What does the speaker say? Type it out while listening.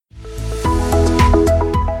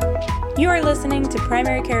You are listening to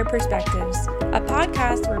Primary Care Perspectives, a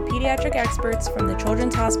podcast where pediatric experts from the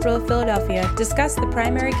Children's Hospital of Philadelphia discuss the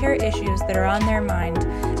primary care issues that are on their mind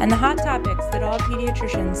and the hot topics that all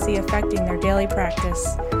pediatricians see affecting their daily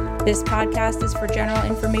practice. This podcast is for general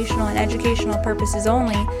informational and educational purposes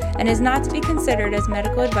only and is not to be considered as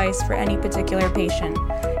medical advice for any particular patient.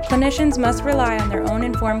 Clinicians must rely on their own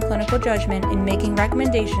informed clinical judgment in making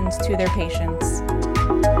recommendations to their patients.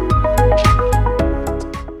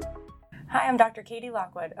 Hi, I'm Dr. Katie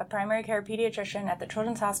Lockwood, a primary care pediatrician at the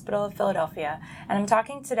Children's Hospital of Philadelphia, and I'm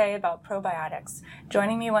talking today about probiotics.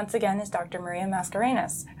 Joining me once again is Dr. Maria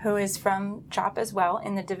Mascarenas, who is from CHOP as well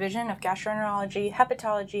in the Division of Gastroenterology,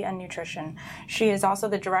 Hepatology, and Nutrition. She is also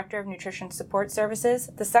the Director of Nutrition Support Services,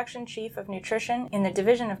 the Section Chief of Nutrition in the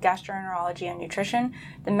Division of Gastroenterology and Nutrition,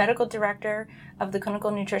 the Medical Director of the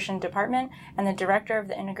Clinical Nutrition Department, and the Director of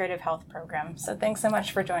the Integrative Health Program. So thanks so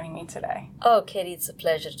much for joining me today. Oh, Katie, it's a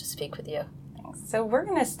pleasure to speak with you. So we're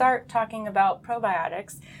going to start talking about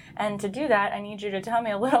probiotics, and to do that, I need you to tell me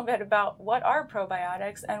a little bit about what are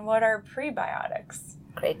probiotics and what are prebiotics.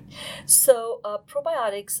 Great. So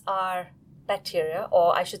probiotics are bacteria,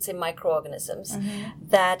 or I should say microorganisms,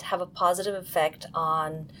 that have a positive effect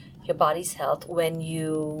on your body's health when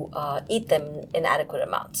you eat them in adequate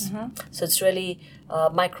amounts. So it's really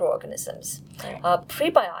microorganisms. Right.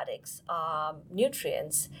 Prebiotics are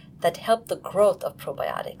nutrients that help the growth of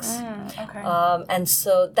probiotics. And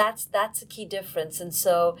so that's a key difference. And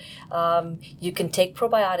so you can take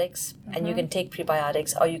probiotics and you can take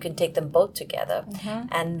prebiotics, or you can take them both together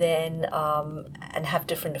and then and have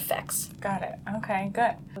different effects. Got it. Okay,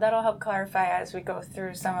 good. That'll help clarify as we go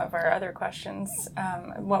through some of our other questions,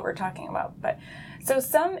 what we're talking about. But so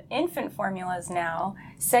some infant formulas now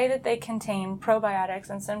say that they contain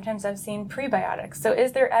probiotics, and sometimes I've seen prebiotics. So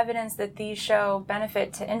is there evidence that these show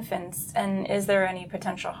benefit to infants, and is there any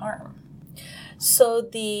potential harm? So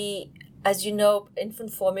as you know,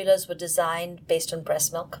 infant formulas were designed based on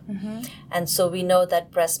breast milk. And so we know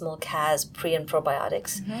that breast milk has pre and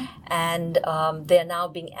probiotics. And they're now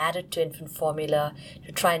being added to infant formula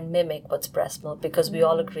to try and mimic what's breast milk, because we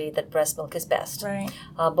all agree that breast milk is best. Right.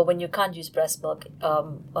 But when you can't use breast milk,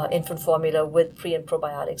 infant formula with pre and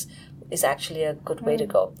probiotics is actually a good way to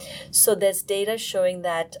go. So there's data showing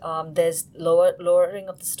that there's lowering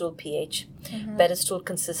of the stool pH, better stool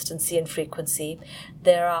consistency and frequency.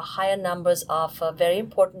 There are higher numbers of a very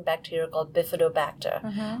important bacteria called bifidobacter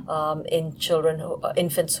in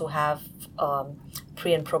infants who have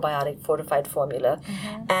pre and probiotic fortified formula.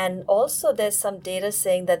 And also there's some data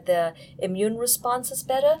saying that the immune response is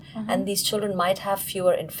better and these children might have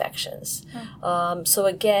fewer infections. So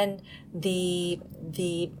again, the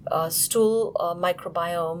stool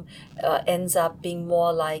microbiome ends up being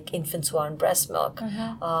more like infants who are on breast milk.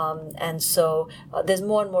 And so there's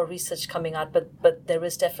more and more research coming out, but there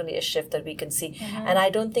is definitely a shift that we can see. And I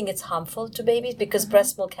don't think it's harmful to babies because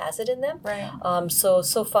breast milk has it in them. Right.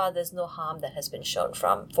 So far there's no harm that has been shown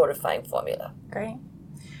from fortifying formula. Great.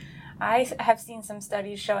 I have seen some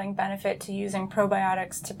studies showing benefit to using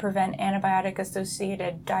probiotics to prevent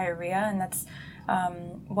antibiotic-associated diarrhea, and that's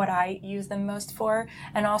what I use them most for,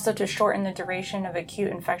 and also to shorten the duration of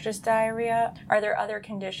acute infectious diarrhea. Are there other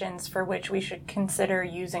conditions for which we should consider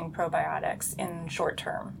using probiotics in short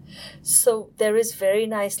term? So there is very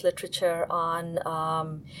nice literature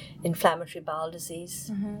on inflammatory bowel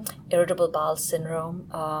disease, irritable bowel syndrome.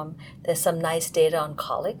 There's some nice data on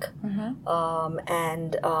colic.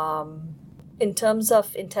 In terms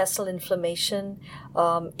of intestinal inflammation,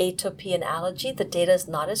 atopy, and allergy, the data is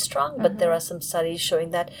not as strong, but there are some studies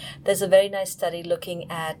showing that. There's a very nice study looking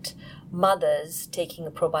at mothers taking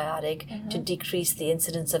a probiotic to decrease the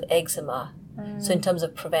incidence of eczema. So in terms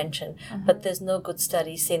of prevention, but there's no good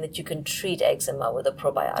study saying that you can treat eczema with a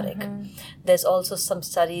probiotic. There's also some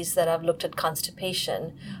studies that have looked at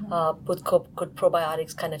constipation. Could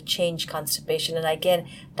probiotics kind of change constipation? And again,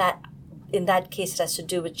 in that case, it has to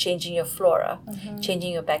do with changing your flora,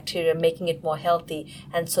 changing your bacteria, making it more healthy.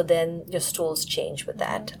 And so then your stools change with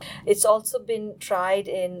that. It's also been tried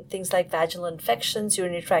in things like vaginal infections,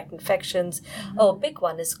 urinary tract infections. A big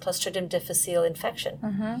one is Clostridium difficile infection.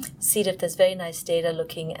 C. diff, there's very nice data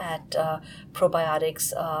looking at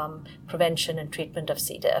probiotics, prevention and treatment of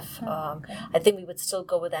C. diff. I think we would still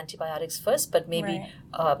go with antibiotics first, but maybe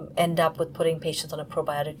end up with putting patients on a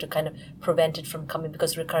probiotic to kind of prevent it from coming,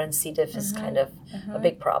 because recurrent C. diff is kind of a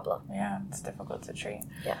big problem. Yeah, it's difficult to treat.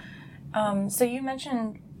 Yeah. So you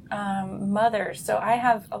mentioned mothers. So I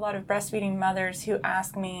have a lot of breastfeeding mothers who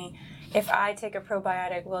ask me, if I take a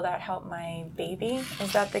probiotic, will that help my baby?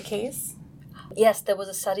 Is that the case? Yes, there was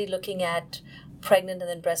a study looking at pregnant and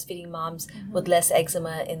then breastfeeding moms with less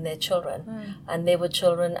eczema in their children. And they were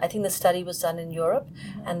children, I think the study was done in Europe,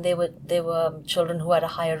 and they were children who had a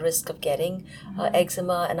higher risk of getting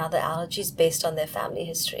eczema and other allergies based on their family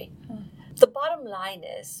history. The bottom line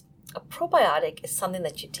is, a probiotic is something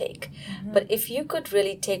that you take. But if you could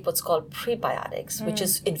really take what's called prebiotics, which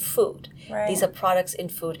is in food, these are products in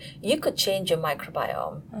food, you could change your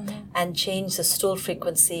microbiome and change the stool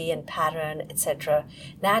frequency and pattern, etc.,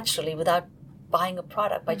 naturally without buying a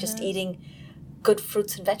product, by just eating good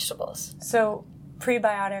fruits and vegetables. So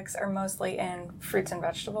prebiotics are mostly in fruits and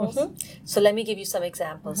vegetables? So let me give you some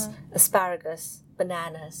examples. Asparagus,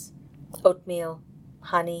 bananas, oatmeal,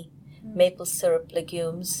 honey, maple syrup,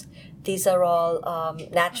 legumes. These are all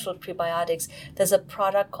natural prebiotics. There's a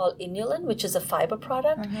product called inulin, which is a fiber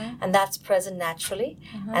product, and that's present naturally.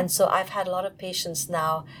 And so I've had a lot of patients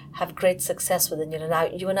now have great success with inulin. Now,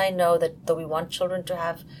 you and I know that though we want children to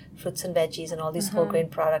have fruits and veggies and all these whole grain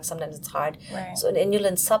products, sometimes it's hard. So an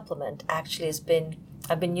inulin supplement actually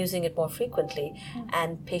I've been using it more frequently,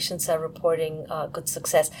 and patients are reporting good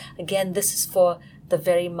success. Again, this is for the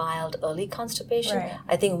very mild early constipation.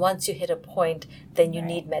 I think once you hit a point, then you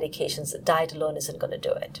need medications. Diet alone isn't going to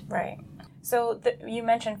do it. So you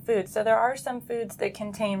mentioned foods. So there are some foods that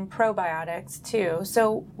contain probiotics too.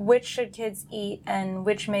 So which should kids eat and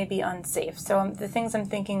which may be unsafe? So the things I'm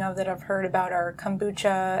thinking of that I've heard about are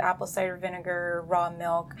kombucha, apple cider vinegar, raw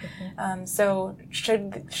milk. So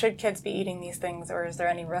should kids be eating these things, or is there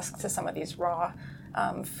any risk to some of these raw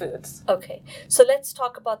foods? Okay, so let's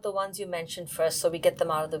talk about the ones you mentioned first, so we get them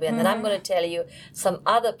out of the way, and then I'm going to tell you some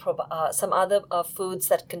other foods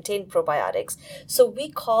that contain probiotics. So we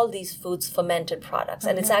call these foods fermented products,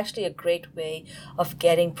 and it's actually a great way of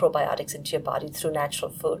getting probiotics into your body through natural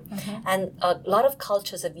food. And a lot of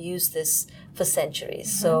cultures have used this for centuries.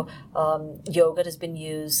 So yogurt has been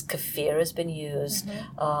used, kefir has been used,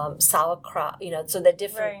 sauerkraut. So they're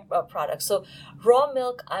different products. So raw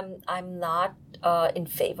milk, I'm not in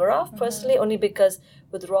favor of personally, only because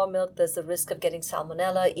with raw milk there's the risk of getting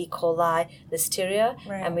salmonella, E. coli, listeria,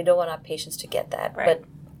 and we don't want our patients to get that. But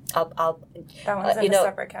I'll that one's in a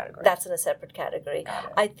separate category. That's in a separate category.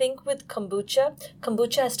 I think with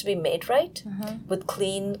kombucha has to be made right with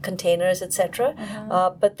clean containers, etc.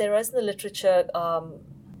 But there is in the literature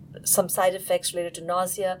some side effects related to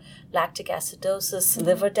nausea, lactic acidosis,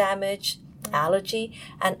 liver damage, allergy,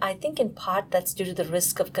 and I think in part that's due to the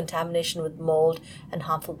risk of contamination with mold and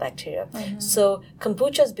harmful bacteria. So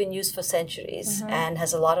kombucha has been used for centuries and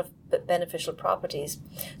has a lot of beneficial properties.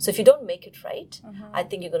 So if you don't make it right, I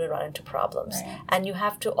think you're going to run into problems. And you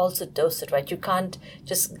have to also dose it right. You can't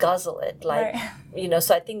just guzzle it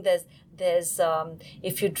so I think there's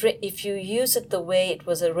if you use it the way it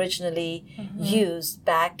was originally used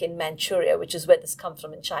back in Manchuria, which is where this comes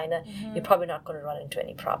from in China, you're probably not going to run into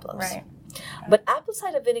any problems. But apple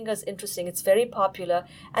cider vinegar is interesting. It's very popular,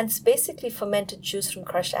 and it's basically fermented juice from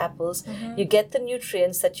crushed apples. You get the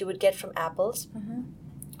nutrients that you would get from apples,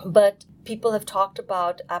 but people have talked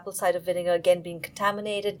about apple cider vinegar again being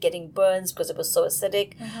contaminated, getting burns because it was so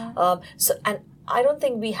acidic. And I don't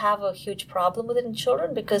think we have a huge problem with it in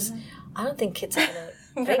children, because I don't think kids are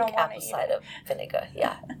going to drink apple cider vinegar.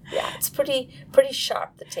 It's pretty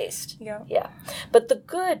sharp, the taste. But the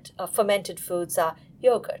good fermented foods are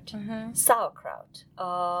yogurt, sauerkraut,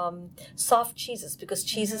 soft cheeses, because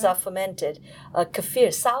cheeses are fermented,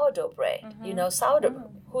 kefir, sourdough bread,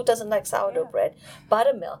 sourdough. Who doesn't like sourdough bread?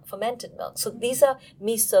 Buttermilk, fermented milk. So these are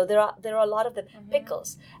miso. There are a lot of them.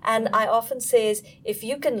 Pickles. And I often say is, if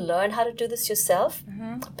you can learn how to do this yourself,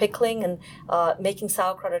 pickling and making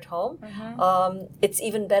sauerkraut at home, it's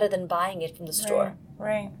even better than buying it from the store.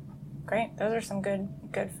 Great. Those are some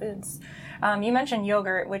good foods. You mentioned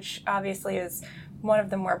yogurt, which obviously is one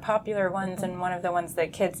of the more popular ones and one of the ones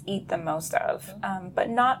that kids eat the most of.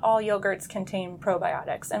 But not all yogurts contain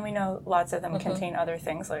probiotics, and we know lots of them contain other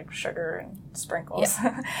things like sugar and sprinkles.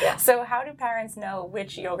 So how do parents know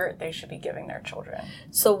which yogurt they should be giving their children?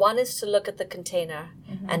 So one is to look at the container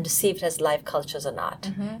and to see if it has live cultures or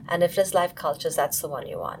not. And if there's live cultures, that's the one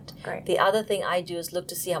you want. The other thing I do is look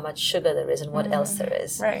to see how much sugar there is and what else there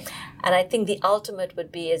is. And I think the ultimate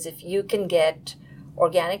would be is if you can get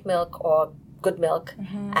organic milk or good milk,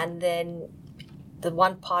 and then the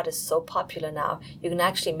one pot is so popular now, you can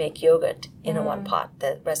actually make yogurt in a one pot.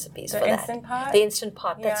 The recipes for that. The instant pot? The instant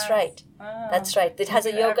pot, that's right. That's right. It has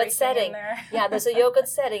a yogurt setting. Yeah, there's a yogurt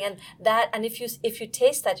setting, and if you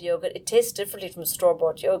taste that yogurt, it tastes differently from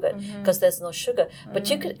store-bought yogurt because there's no sugar. But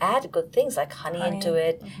you could add good things like honey into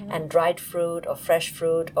it, and dried fruit or fresh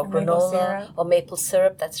fruit or granola or maple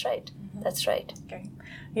syrup. That's right. That's right. Okay.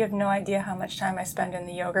 You have no idea how much time I spend in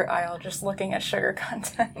the yogurt aisle just looking at sugar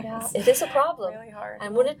content. Yeah, it is a problem. Really hard.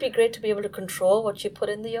 And wouldn't it be great to be able to control what you put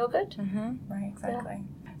in the yogurt? Right, exactly.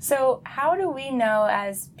 Yeah. So how do we know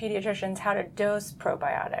as pediatricians how to dose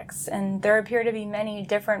probiotics? And there appear to be many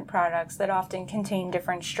different products that often contain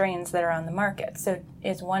different strains that are on the market. So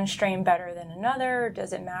is one strain better than another?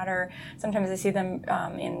 Does it matter? Sometimes I see them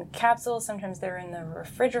in capsules. Sometimes they're in the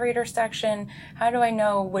refrigerator section. How do I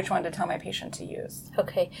know which one to tell my patient to use?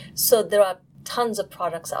 Okay, so there are tons of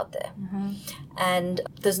products out there, and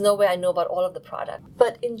there's no way I know about all of the product.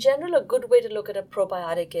 But in general, a good way to look at a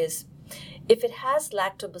probiotic is if it has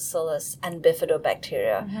lactobacillus and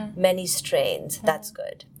bifidobacteria, many strains, that's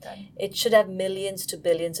good. It should have millions to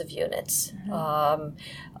billions of units,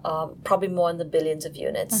 probably more in the billions of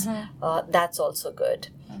units. That's also good.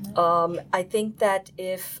 I think that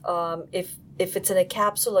if it's in a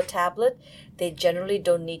capsule or tablet, they generally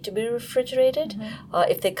don't need to be refrigerated.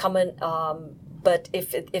 If they come in, but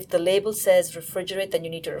if the label says refrigerate, then you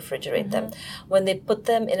need to refrigerate them. When they put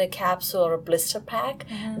them in a capsule or a blister pack,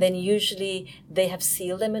 then usually they have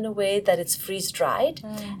sealed them in a way that it's freeze dried,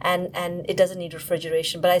 and it doesn't need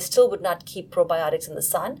refrigeration. But I still would not keep probiotics in the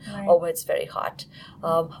sun or where it's very hot.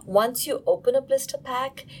 Once you open a blister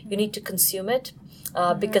pack, you need to consume it.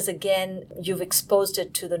 Because again, you've exposed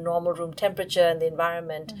it to the normal room temperature and the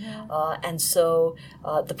environment, and so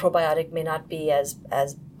the probiotic may not be as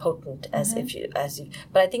potent as if you.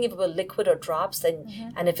 But I think if it were liquid or drops,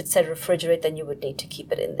 then and if it said refrigerate, then you would need to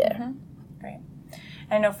keep it in there. Great.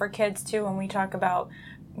 I know for kids too, when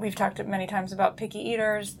we've talked many times about picky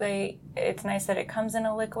eaters. It's nice that it comes in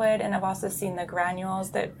a liquid, and I've also seen the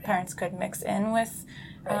granules that parents could mix in with.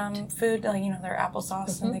 Food, like, their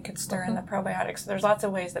applesauce, and they could stir in the probiotics. So there's lots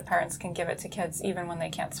of ways that parents can give it to kids even when they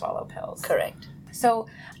can't swallow pills. Correct. So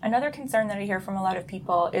another concern that I hear from a lot of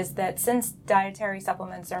people is that since dietary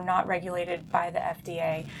supplements are not regulated by the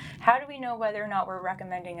FDA, how do we know whether or not we're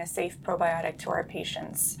recommending a safe probiotic to our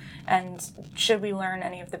patients? And should we learn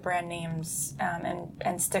any of the brand names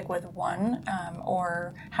and stick with one?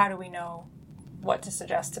 Or how do we know what to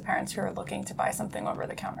suggest to parents who are looking to buy something over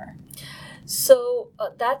the counter? So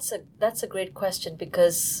that's a great question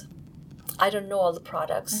because I don't know all the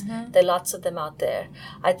products. There are lots of them out there.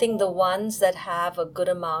 I think the ones that have a good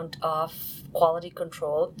amount of quality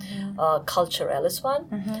control, Culturelle is one,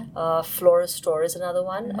 Floristore is another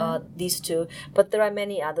one, these two. But there are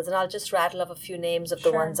many others, and I'll just rattle off a few names of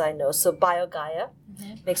the ones I know. So BioGaia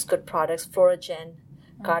makes good products, Floragen,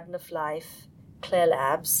 Garden of Life, Claire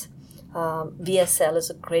Labs. VSL is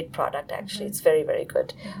a great product, actually. It's very, very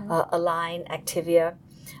good. Align, Activia.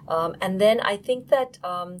 And then I think that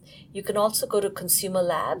you can also go to consumer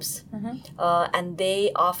labs, and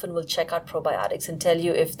they often will check out probiotics and tell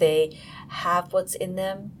you if they have what's in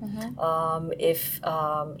them, if,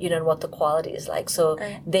 and what the quality is like. So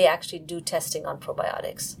they actually do testing on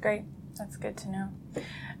probiotics. Great. That's good to know.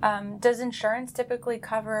 Does insurance typically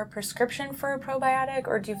cover a prescription for a probiotic,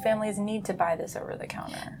 or do families need to buy this over the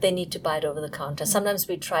counter? They need to buy it over the counter. Sometimes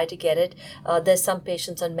we try to get it. There's some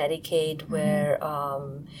patients on Medicaid where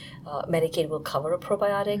Medicaid will cover a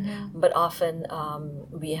probiotic, but often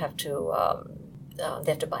we have to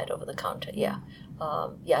they have to buy it over the counter.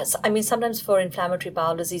 Yes, I mean, sometimes for inflammatory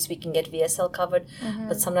bowel disease, we can get VSL covered,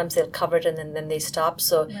 but sometimes they'll cover it and then they stop.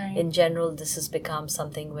 So in general, this has become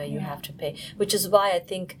something where you have to pay, which is why I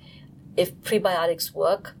think if prebiotics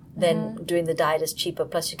work, then doing the diet is cheaper,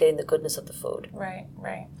 plus you're getting the goodness of the food. Right.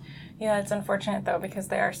 Yeah, it's unfortunate, though, because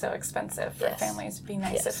they are so expensive for families. It'd be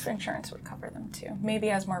nice if insurance would cover them, too.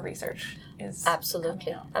 Maybe as more research is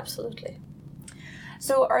Absolutely.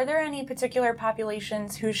 So are there any particular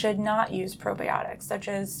populations who should not use probiotics, such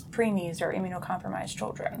as preemies or immunocompromised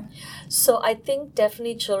children? So I think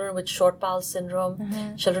definitely children with short bowel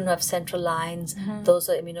syndrome, children who have central lines, those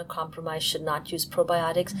who are immunocompromised should not use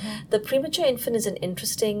probiotics. The premature infant is an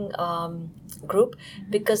interesting group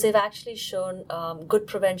because they've actually shown good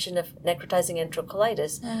prevention of necrotizing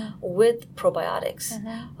enterocolitis with probiotics.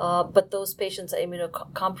 But those patients are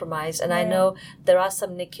immunocompromised, and I know there are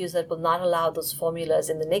some NICUs that will not allow those formulas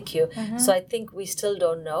in the NICU. So I think we still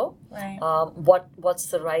don't know what's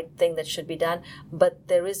the right thing that should be done. But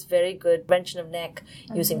there is very good prevention of NEC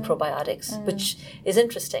using probiotics, which is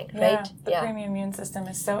interesting, right? The premium immune system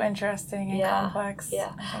is so interesting and complex.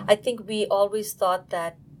 I think we always thought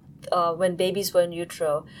that when babies were in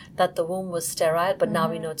utero, that the womb was sterile, but now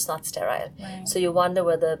we know it's not sterile. Right. So you wonder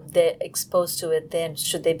whether they're exposed to it then,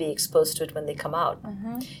 should they be exposed to it when they come out?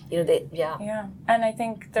 Yeah. And I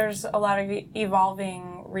think there's a lot of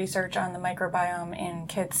evolving research on the microbiome in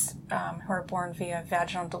kids who are born via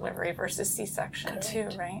vaginal delivery versus C-section too,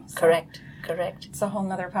 right? So Correct. It's a whole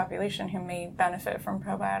nother population who may benefit from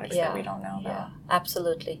probiotics that we don't know about. Yeah,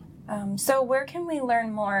 absolutely. So where can we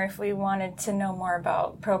learn more if we wanted to know more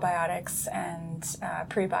about probiotics and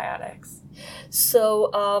prebiotics?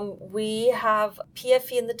 So we have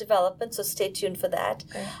PFE in the development, so stay tuned for that.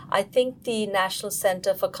 Great. I think the National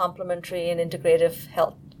Center for Complementary and Integrative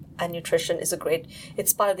Health and Nutrition is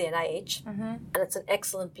it's part of the NIH, and it's an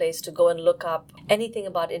excellent place to go and look up anything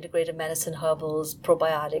about integrative medicine, herbals,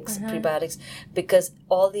 probiotics, prebiotics, because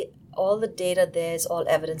all the data there is all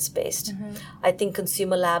evidence-based. I think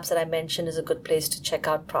Consumer Labs that I mentioned is a good place to check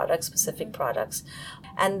out specific products.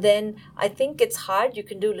 And then I think it's hard. You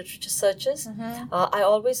can do literature searches. I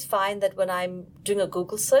always find that when I'm doing a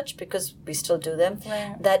Google search, because we still do them,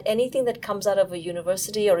 that anything that comes out of a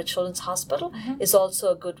university or a children's hospital is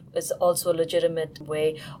also a legitimate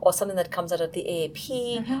way, or something that comes out of the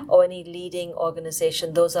AAP or any leading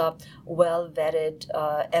organization. Those are well-vetted,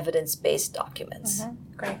 evidence-based documents.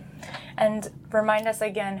 Great. And remind us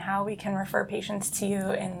again how we can refer patients to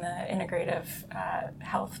you in the integrative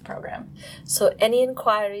health program. So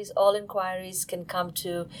all inquiries can come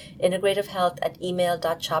to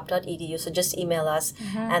integrativehealth@email.chop.edu. So just email us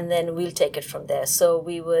and then we'll take it from there. So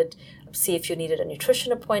we would see if you needed a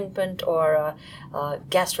nutrition appointment or a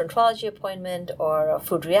gastroenterology appointment or a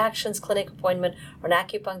food reactions clinic appointment or an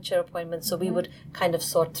acupuncture appointment. So we would kind of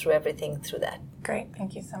sort through everything through that. Great.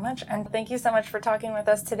 Thank you so much. And thank you so much for talking with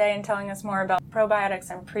us today and telling us more about probiotics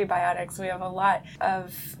and prebiotics. We have a lot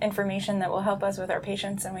of information that will help us with our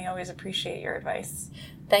patients, and we always appreciate your advice.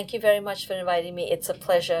 Thank you very much for inviting me. It's a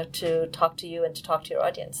pleasure to talk to you and to talk to your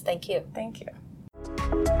audience. Thank you. Thank you.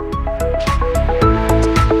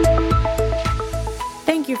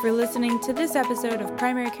 Thank you for listening to this episode of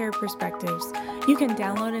Primary Care Perspectives. You can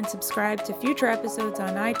download and subscribe to future episodes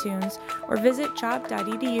on iTunes or visit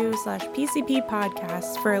chop.edu/PCP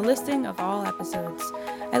podcasts for a listing of all episodes.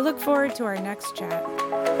 I look forward to our next chat.